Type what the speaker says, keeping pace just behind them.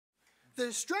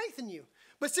that strengthen you.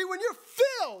 But see, when you're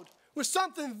filled with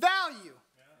something value,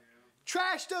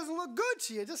 trash doesn't look good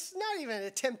to you. It's not even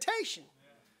a temptation.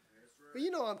 But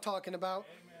you know what I'm talking about.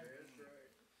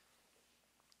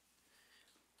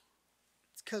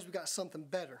 It's because we got something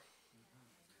better.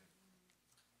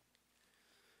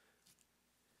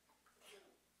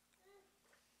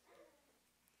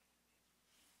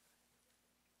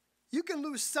 You can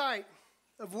lose sight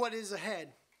of what is ahead.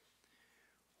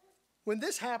 When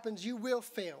this happens, you will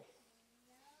fail.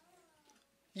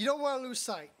 You don't want to lose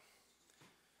sight.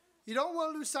 You don't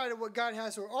want to lose sight of what God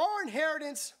has for us. Our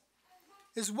inheritance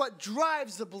is what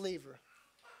drives the believer.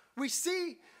 We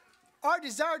see our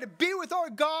desire to be with our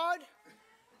God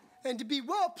and to be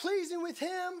well-pleasing with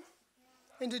Him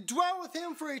and to dwell with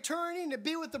Him for eternity and to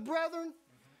be with the brethren.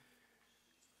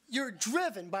 You're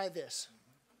driven by this.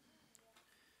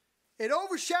 It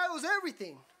overshadows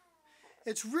everything.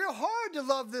 It's real hard to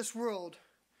love this world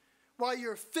while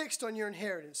you're fixed on your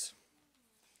inheritance.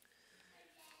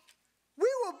 We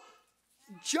will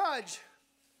judge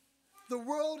the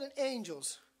world and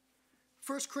angels.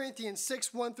 1 Corinthians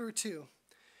 6, 1 through 2.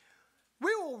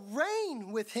 We will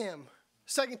reign with Him.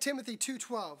 2 Timothy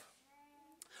 2:12.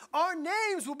 Our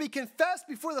names will be confessed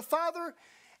before the Father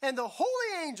and the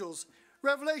holy angels.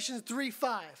 Revelation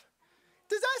 3:5.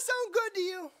 Does that sound good to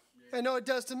you? I know it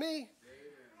does to me.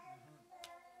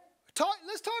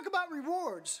 Let's talk about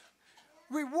rewards.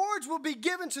 Rewards will be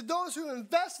given to those who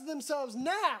invest themselves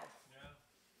now.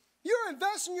 You're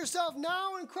investing yourself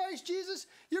now in Christ Jesus,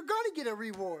 you're going to get a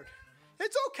reward.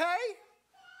 It's okay.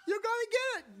 You're going to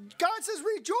get it. God says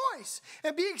rejoice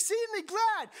and be exceedingly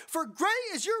glad, for great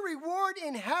is your reward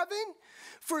in heaven.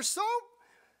 For so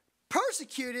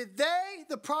persecuted they,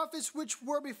 the prophets which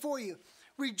were before you.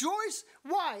 Rejoice,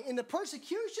 why? In the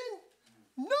persecution?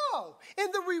 No,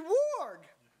 in the reward.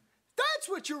 That's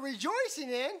what you're rejoicing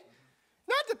in.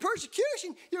 Not the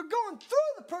persecution. You're going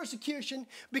through the persecution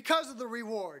because of the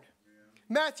reward. Yeah.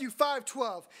 Matthew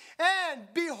 5:12. And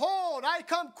behold, I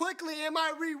come quickly, and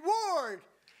my reward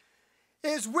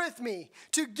is with me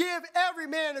to give every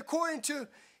man according to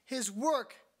his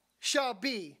work shall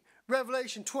be.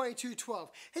 Revelation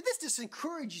 22:12. Hey, this just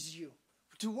encourages you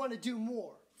to want to do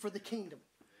more for the kingdom.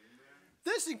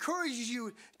 This encourages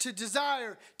you to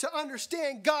desire to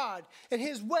understand God and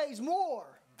His ways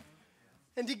more.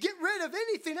 And to get rid of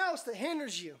anything else that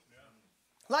hinders you.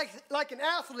 Like an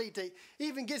athlete that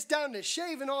even gets down to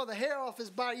shaving all the hair off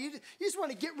his body. You just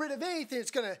want to get rid of anything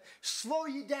that's going to slow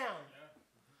you down.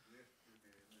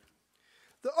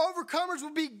 The overcomers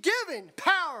will be given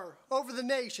power over the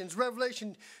nations.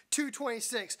 Revelation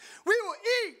 2:26. We will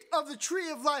eat of the tree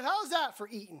of life. How's that for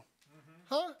eating?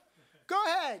 Huh? Go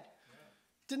ahead.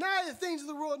 Deny the things of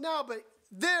the world now, but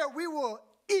there we will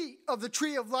eat of the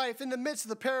tree of life in the midst of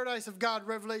the paradise of God.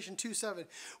 Revelation 2:7.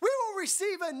 We will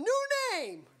receive a new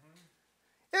name.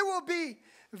 It will be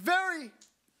very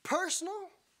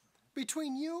personal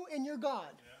between you and your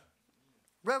God.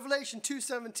 Revelation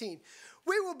 2:17.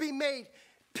 We will be made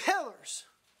pillars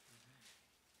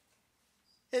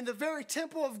in the very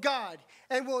temple of God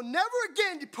and will never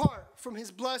again depart from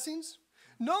His blessings.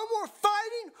 No more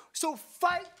fighting, so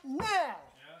fight now.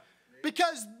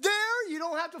 Because there you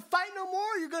don't have to fight no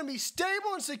more. You're going to be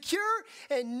stable and secure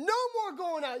and no more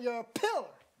going out. You're a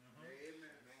pillar.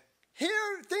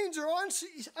 Here things are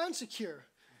unsecure,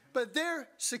 but they're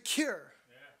secure.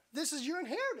 This is your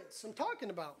inheritance I'm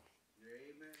talking about.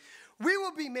 We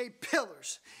will be made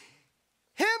pillars.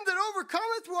 Him that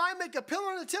overcometh will I make a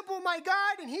pillar in the temple of my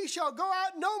God, and he shall go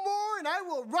out no more, and I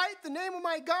will write the name of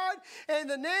my God and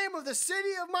the name of the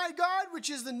city of my God, which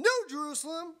is the New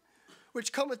Jerusalem,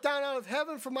 which cometh down out of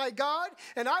heaven from my God,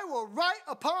 and I will write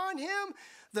upon him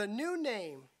the new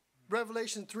name.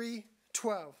 Revelation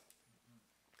 3:12.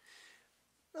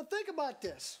 Now think about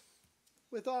this,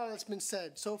 with all that's been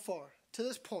said so far, to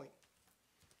this point.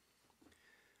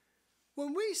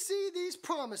 When we see these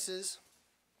promises,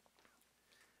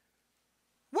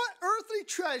 what earthly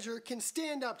treasure can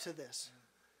stand up to this?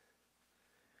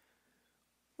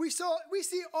 We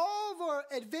see all of our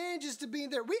advantages to being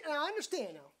there. And I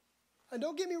understand now. And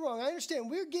don't get me wrong, I understand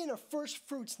we're getting our first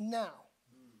fruits now.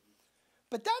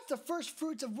 But that's the first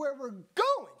fruits of where we're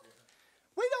going.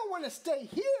 We don't want to stay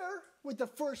here with the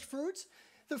first fruits.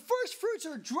 The first fruits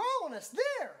are drawing us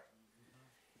there.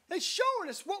 It's showing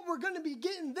us what we're going to be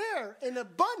getting there in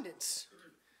abundance.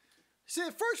 See,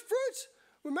 the first fruits,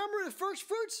 remember the first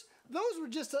fruits? Those were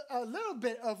just a little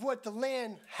bit of what the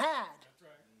land had.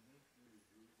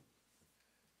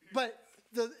 But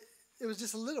it was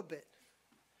just a little bit.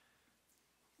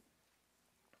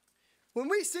 When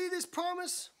we see this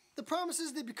promise, the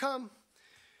promises, they become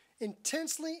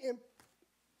intensely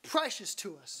precious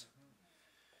to us.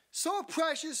 So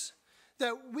precious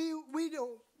that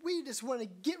we just want to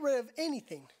get rid of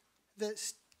anything that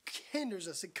hinders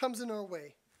us, that comes in our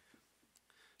way.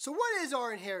 So what is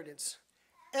our inheritance?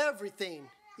 Everything.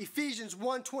 Ephesians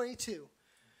 1:22.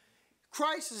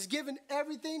 Christ has given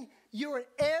everything. You're an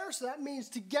heir, so that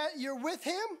means you're with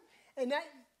him.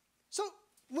 So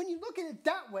when you look at it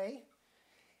that way,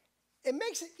 it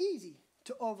makes it easy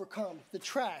to overcome the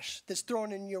trash that's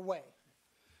thrown in your way.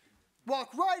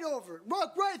 Walk right over it.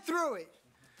 Walk right through it.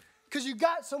 Because you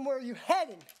got somewhere you're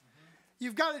heading.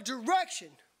 You've got a direction.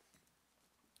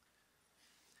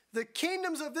 The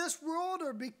kingdoms of this world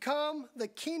are become the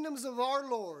kingdoms of our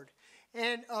Lord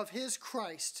and of his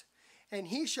Christ. And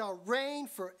he shall reign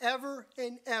forever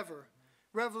and ever.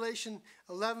 Revelation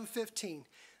 11:15.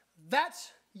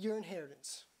 That's your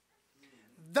inheritance.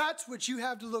 That's what you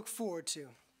have to look forward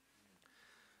to.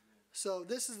 So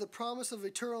this is the promise of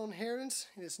eternal inheritance,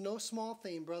 and it's no small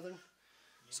thing, brother.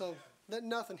 So let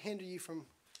nothing hinder you from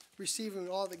receiving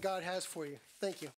all that God has for you. Thank you.